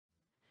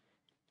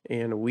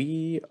And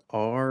we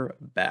are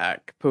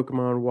back.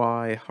 Pokemon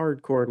Y,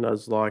 Hardcore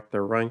Nuzlocke,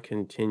 the run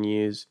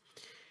continues.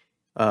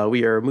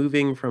 We are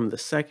moving from the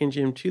second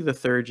gym to the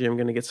third gym.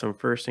 Going to get some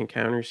first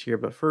encounters here,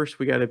 but first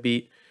we got to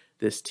beat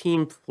this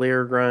Team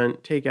Flare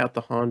Grunt, take out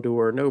the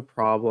Houndour, no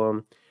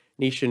problem.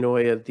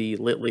 Nishinoya, the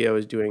Litleo,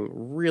 is doing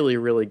really,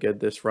 really good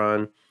this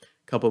run.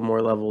 A couple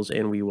more levels,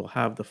 and we will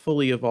have the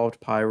fully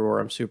evolved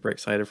Pyroar. I'm super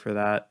excited for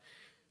that.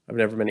 I've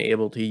never been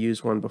able to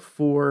use one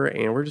before,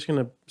 and we're just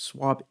going to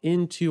swap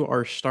into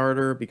our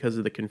starter because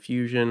of the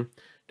confusion.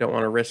 Don't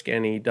want to risk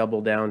any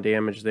double down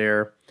damage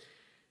there.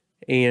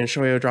 And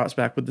Shoyo drops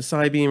back with the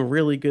Psybeam.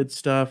 Really good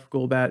stuff.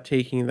 Golbat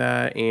taking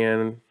that,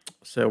 and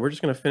so we're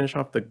just going to finish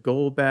off the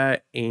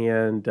Golbat,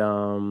 and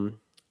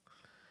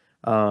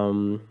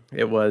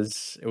it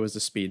was a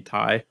speed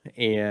tie,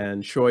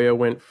 and Shoyo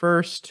went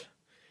first.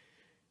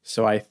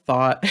 So I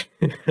thought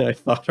I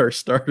thought our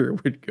starter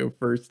would go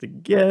first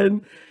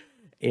again,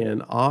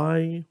 and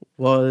I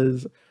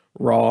was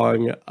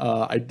wrong.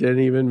 I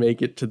didn't even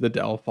make it to the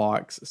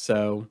Delphox,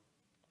 so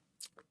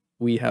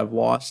we have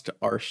lost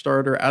our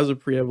starter as a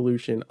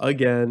pre-evolution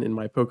again in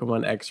my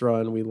Pokemon X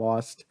run. We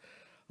lost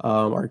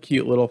our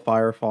cute little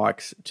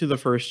Firefox to the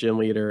first gym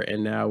leader,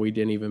 and now we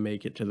didn't even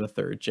make it to the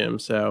third gym.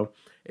 So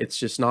it's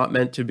just not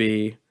meant to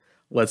be.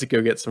 Let's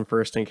go get some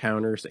first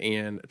encounters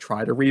and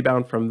try to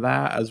rebound from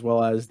that, as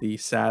well as the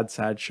sad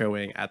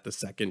showing at the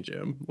second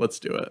gym. Let's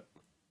do it.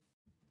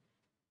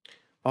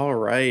 All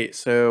right,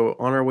 so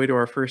on our way to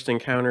our first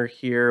encounter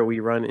here, we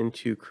run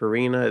into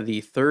Karina,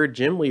 the third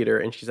gym leader,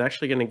 and she's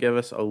actually going to give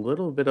us a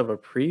little bit of a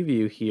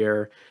preview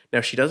here. Now,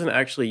 she doesn't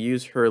actually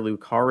use her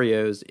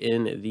Lucarios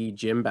in the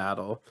gym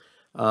battle,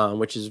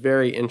 which is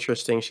very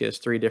interesting. She has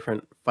 3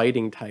 different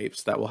fighting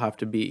types that we'll have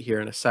to beat here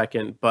in a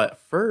second. But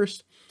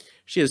first,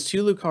 she has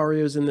 2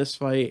 Lucarios in this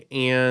fight,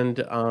 and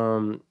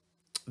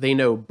they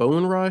know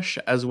Bone Rush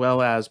as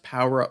well as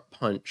Power Up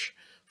Punch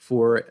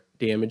for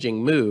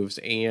damaging moves,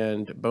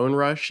 and Bone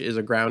Rush is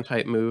a ground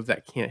type move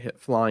that can't hit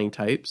flying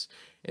types,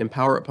 and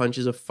Power Up Punch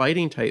is a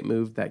fighting type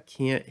move that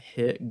can't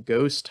hit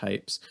ghost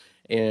types.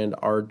 And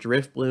our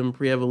Drifloon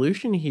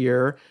pre-evolution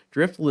here,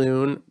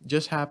 Drifloon,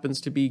 just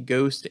happens to be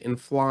ghost and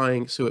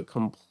flying, so it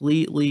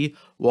completely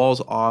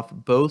walls off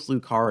both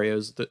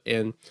Lucarios,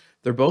 and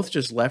they're both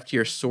just left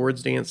here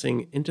swords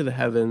dancing into the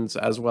heavens,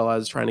 as well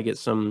as trying to get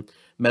some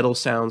metal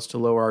sounds to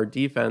lower our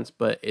defense,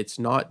 but it's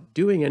not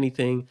doing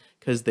anything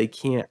because they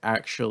can't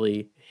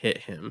actually hit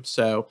him.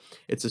 So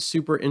it's a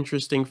super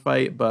interesting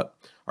fight, but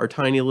our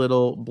tiny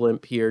little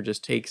blimp here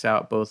just takes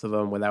out both of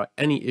them without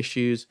any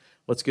issues.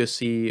 Let's go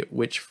see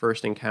which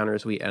first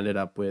encounters we ended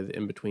up with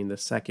in between the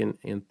second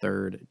and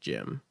third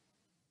gym.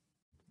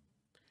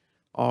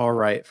 All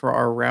right, for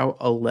our Route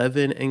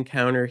 11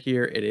 encounter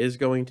here, it is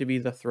going to be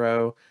the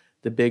throw,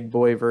 the big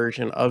boy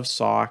version of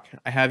Sock.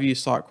 I have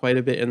used Sock quite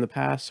a bit in the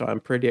past, so I'm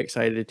pretty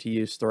excited to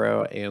use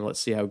throw, and let's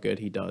see how good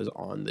he does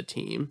on the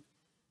team.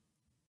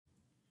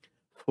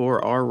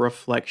 For our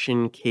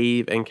Reflection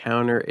Cave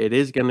encounter, it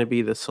is going to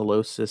be the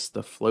Solosis,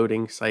 the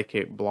floating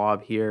psychic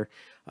blob here.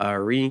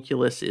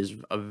 Reinculus is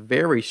a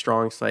very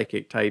strong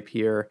psychic type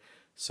here,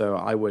 so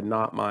I would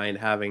not mind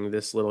having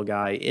this little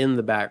guy in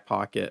the back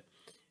pocket.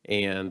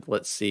 And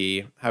let's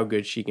see how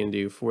good she can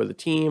do for the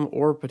team,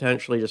 or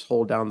potentially just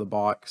hold down the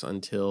box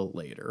until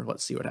later.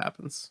 Let's see what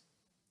happens.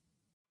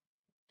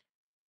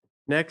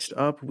 Next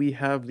up, we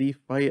have the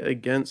fight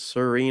against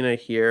Serena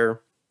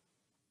here,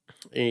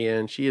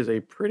 and she is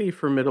a pretty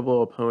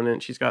formidable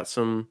opponent. She's got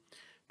some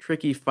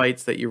tricky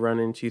fights that you run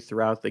into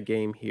throughout the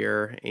game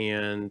here,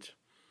 and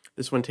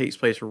this one takes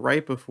place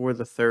right before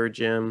the third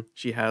gym.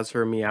 She has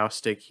her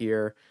Meowstic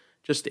here,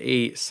 just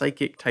a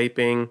psychic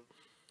typing,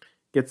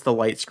 gets the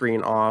light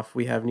screen off.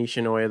 We have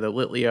Nishinoya, the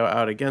Litleo,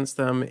 out against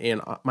them,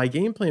 and my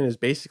game plan is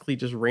basically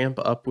just ramp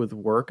up with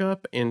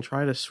workup and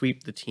try to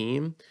sweep the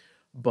team.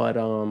 But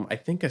I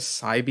think a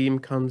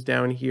Psybeam comes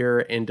down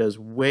here and does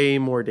way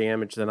more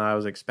damage than I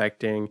was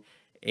expecting,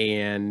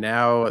 and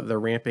now the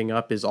ramping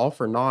up is all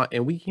for naught,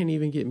 and we can't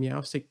even get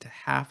Meowstic to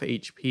half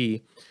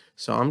HP.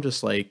 So I'm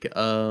just like,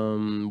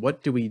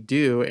 what do we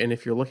do? And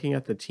if you're looking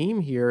at the team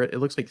here, it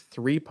looks like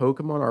 3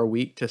 Pokemon are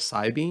weak to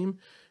Psybeam.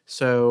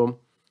 So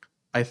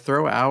I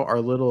throw out our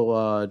little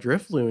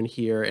Drifloon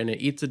here, and it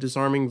eats a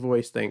Disarming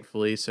Voice,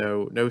 thankfully,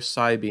 so no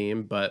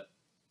Psybeam, but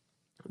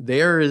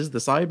there is the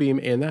Psybeam,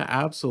 and that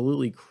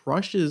absolutely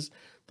crushes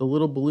the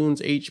little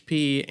balloon's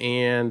HP,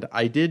 and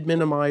I did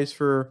minimize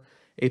for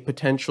a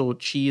potential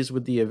cheese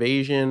with the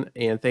evasion,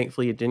 and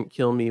thankfully it didn't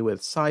kill me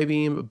with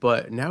Psybeam,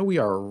 but now we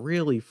are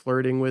really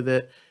flirting with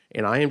it,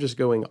 and I am just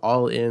going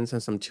all in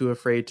since I'm too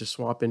afraid to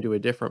swap into a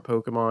different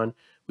Pokemon.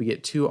 We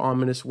get 2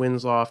 Ominous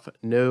Winds off,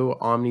 no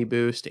Omni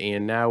Boost,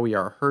 and now we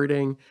are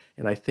hurting,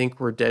 and I think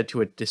we're dead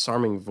to a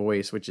Disarming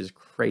Voice, which is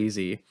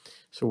crazy.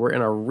 So we're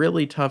in a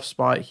really tough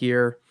spot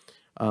here.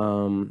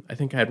 I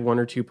think I had 1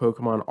 or 2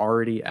 Pokemon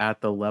already at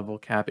the level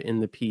cap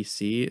in the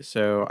PC,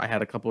 so I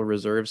had a couple of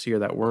reserves here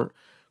that weren't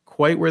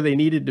quite where they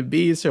needed to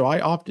be, so I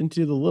opt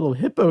into the little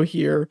hippo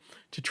here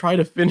to try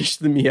to finish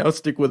the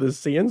Meowstic with a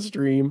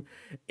Sandstream,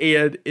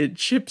 and it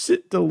chips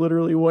it to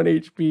literally 1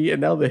 HP,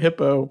 and now the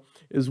hippo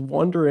is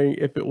wondering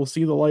if it will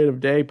see the light of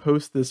day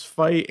post this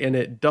fight, and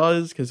it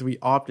does, because we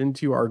opt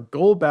into our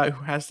Golbat,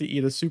 who has to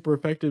eat a super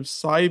effective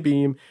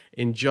Psybeam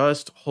and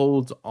just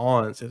holds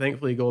on. So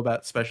thankfully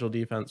Golbat's special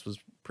defense was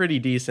pretty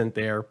decent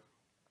there.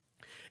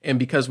 And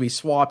because we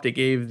swapped, it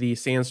gave the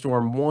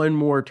Sandstorm one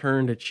more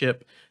turn to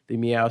chip the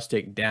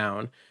Meowstic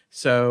down.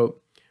 So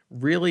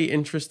really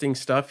interesting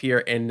stuff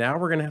here. And now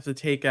we're going to have to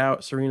take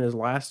out Serena's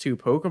last two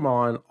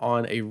Pokemon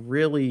on a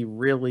really,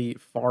 really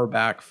far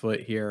back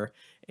foot here.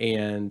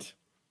 And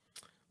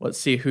let's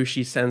see who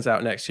she sends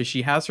out next. Because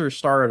she has her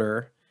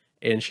starter,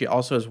 and she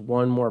also has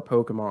one more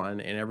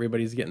Pokemon, and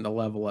everybody's getting the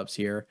level ups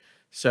here.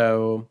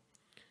 So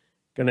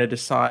gonna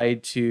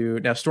decide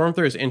to... Now, Storm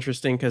Throw is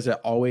interesting because it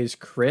always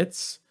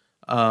crits.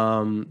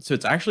 So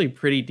it's actually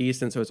pretty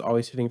decent. So it's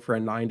always hitting for a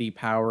 90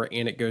 power,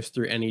 and it goes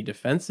through any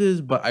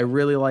defenses. But I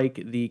really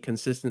like the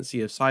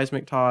consistency of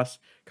Seismic Toss,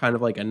 kind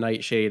of like a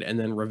Nightshade, and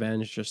then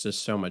Revenge just does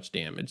so much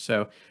damage.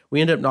 So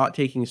we end up not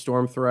taking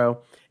Storm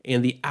Throw,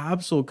 and the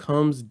Absol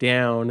comes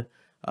down.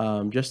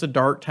 Just a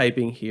dark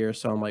typing here.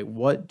 So I'm like,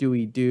 what do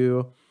we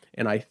do?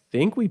 And I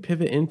think we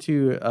pivot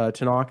into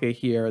Tanaka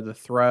here, the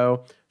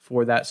throw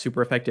for that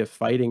super effective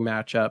fighting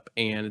matchup,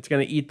 and it's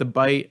going to eat the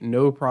bite.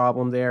 No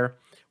problem there.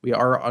 We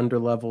are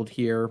underleveled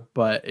here,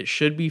 but it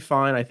should be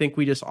fine. I think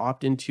we just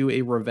opt into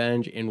a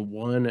Revenge in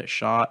one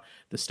shot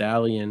the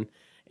Stallion,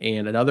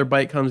 and another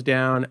bite comes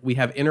down. We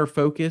have Inner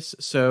Focus,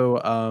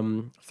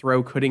 so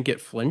throw couldn't get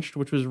flinched,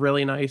 which was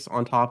really nice,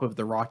 on top of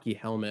the Rocky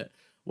Helmet,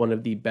 one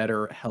of the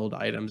better held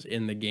items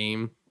in the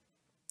game.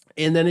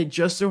 And then it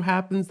just so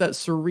happens that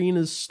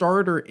Serena's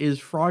starter is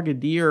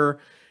Frogadier,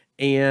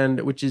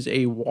 and which is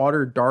a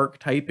water dark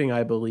typing,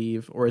 I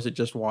believe, or is it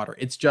just water?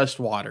 It's just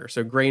water.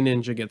 So Gray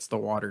Ninja gets the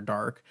water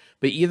dark.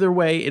 But either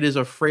way, it is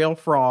a frail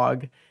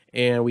frog,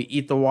 and we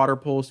eat the water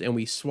pulse, and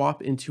we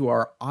swap into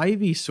our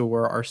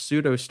Ivysaur, our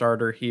pseudo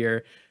starter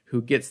here,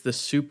 who gets the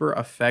super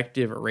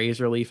effective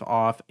Razor Leaf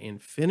off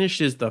and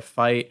finishes the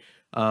fight.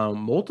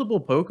 Multiple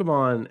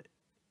Pokemon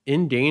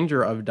in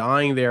danger of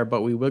dying there,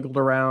 but we wiggled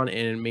around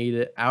and made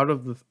it out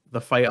of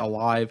the fight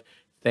alive,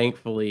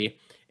 thankfully.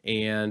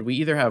 And we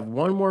either have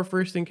one more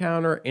first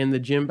encounter in the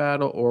gym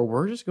battle, or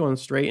we're just going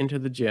straight into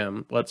the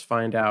gym. Let's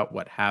find out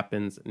what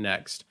happens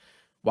next,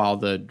 while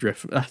the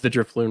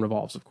Drifloon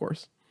revolves, of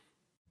course.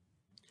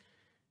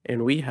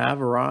 And we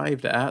have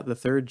arrived at the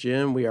third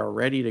gym. We are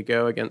ready to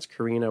go against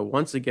Karina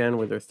once again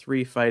with her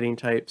 3 fighting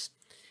types.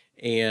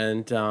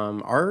 And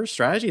our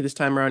strategy this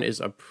time around is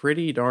a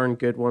pretty darn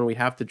good one. We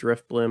have the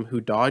Drifblim, who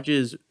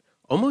dodges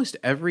almost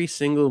every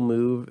single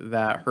move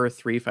that her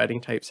 3 fighting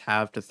types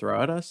have to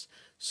throw at us.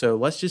 So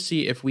let's just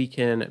see if we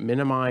can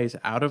minimize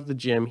out of the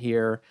gym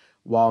here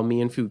while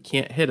Mienfoo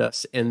can't hit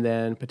us, and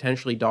then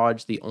potentially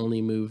dodge the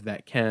only move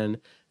that can,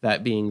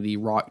 that being the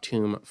Rock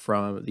Tomb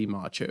from the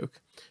Machoke.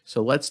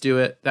 So let's do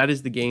it. That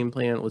is the game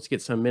plan. Let's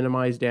get some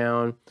minimize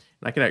down.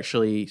 And I can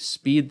actually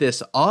speed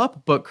this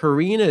up, but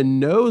Karina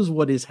knows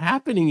what is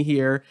happening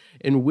here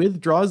and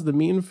withdraws the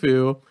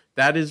Mienfoo.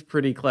 That is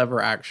pretty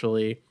clever,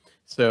 actually.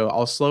 So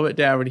I'll slow it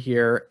down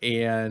here,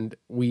 and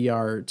we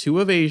are 2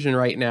 evasion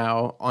right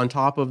now, on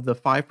top of the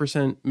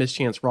 5%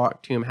 mischance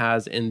Rock Tomb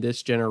has in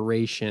this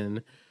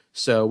generation.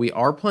 So we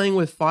are playing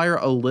with fire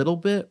a little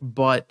bit,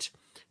 but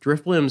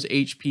Drifblim's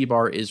HP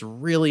bar is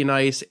really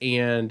nice,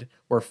 and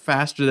we're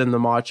faster than the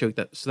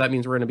Machoke. So that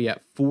means we're going to be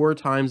at 4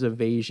 times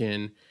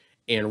evasion,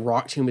 and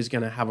Rock Tomb is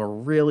going to have a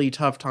really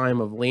tough time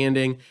of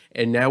landing.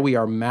 And now we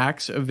are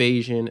max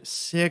evasion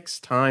 6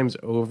 times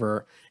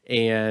over.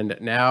 And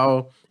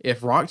now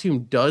if Rock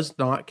Tomb does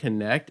not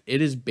connect,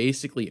 it is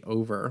basically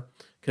over,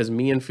 because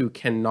Mienfoo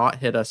cannot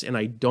hit us, and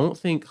I don't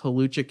think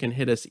Hawlucha can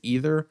hit us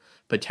either,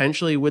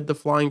 potentially with the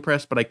Flying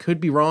Press, but I could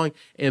be wrong.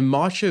 And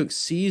Machoke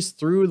sees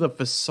through the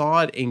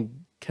facade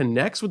and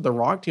connects with the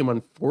Rock Tomb,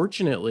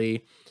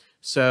 unfortunately.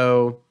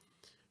 So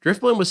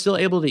Drifblim was still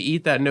able to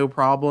eat that no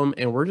problem,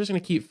 and we're just going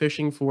to keep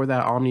fishing for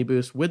that Omni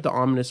Boost with the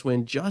Ominous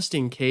Wind just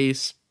in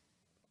case.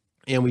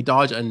 And we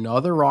dodge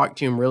another Rock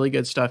Tomb. Really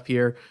good stuff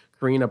here.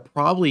 Karina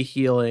probably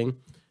healing.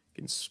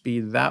 Can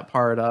speed that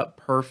part up.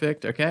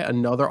 Perfect. Okay,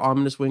 another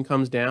Ominous Wind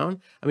comes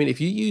down. I mean, if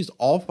you used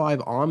all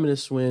 5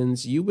 Ominous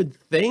Winds, you would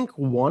think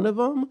one of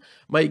them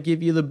might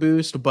give you the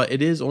boost, but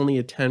it is only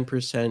a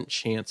 10%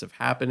 chance of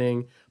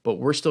happening. But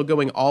we're still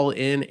going all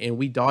in, and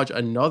we dodge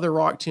another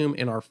Rock Tomb,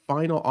 and our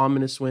final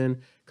Ominous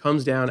Wind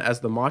comes down as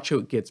the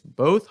Machoke gets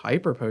both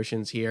Hyper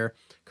Potions here.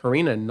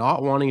 Karina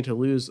not wanting to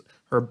lose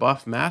her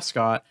buff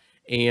mascot,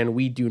 and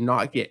we do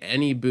not get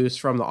any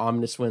boost from the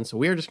Ominous Wind, so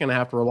we're just going to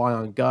have to rely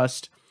on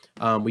Gust.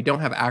 We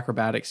don't have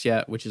Acrobatics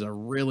yet, which is a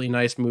really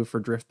nice move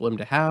for Drifblim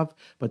to have,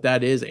 but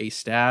that is a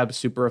stab,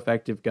 super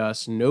effective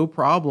Gust, no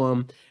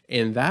problem,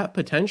 and that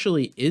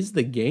potentially is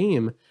the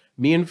game.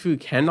 Mienfoo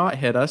cannot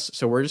hit us,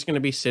 so we're just going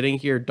to be sitting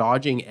here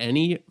dodging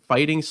any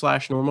fighting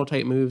 / normal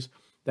type moves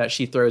that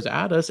she throws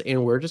at us,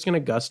 and we're just going to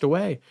gust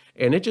away.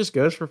 And it just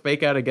goes for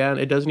Fake Out again.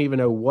 It doesn't even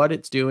know what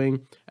it's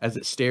doing as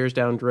it stares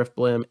down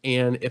Drifblim.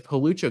 And if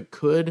Hawlucha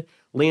could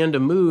land a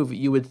move,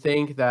 you would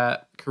think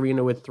that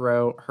Karina would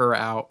throw her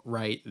out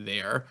right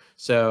there.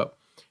 So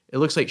it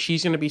looks like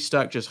she's going to be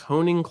stuck just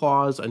honing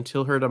claws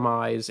until her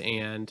demise.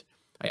 And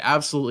I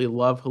absolutely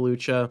love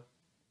Hawlucha.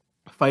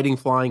 Fighting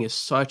Flying is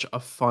such a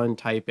fun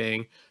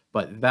typing,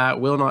 but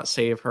that will not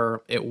save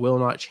her. It will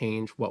not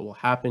change what will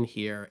happen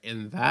here.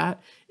 And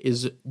that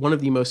is one of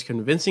the most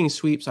convincing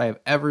sweeps I have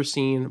ever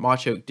seen.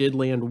 Machoke did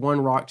land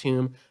one Rock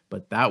Tomb,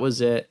 but that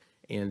was it.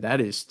 And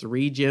that is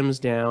 3 gems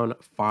down,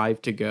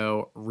 5 to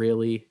go.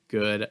 Really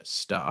good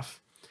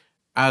stuff.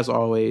 As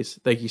always,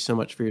 thank you so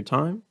much for your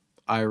time.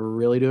 I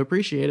really do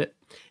appreciate it.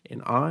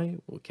 And I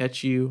will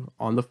catch you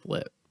on the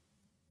flip.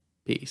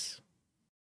 Peace.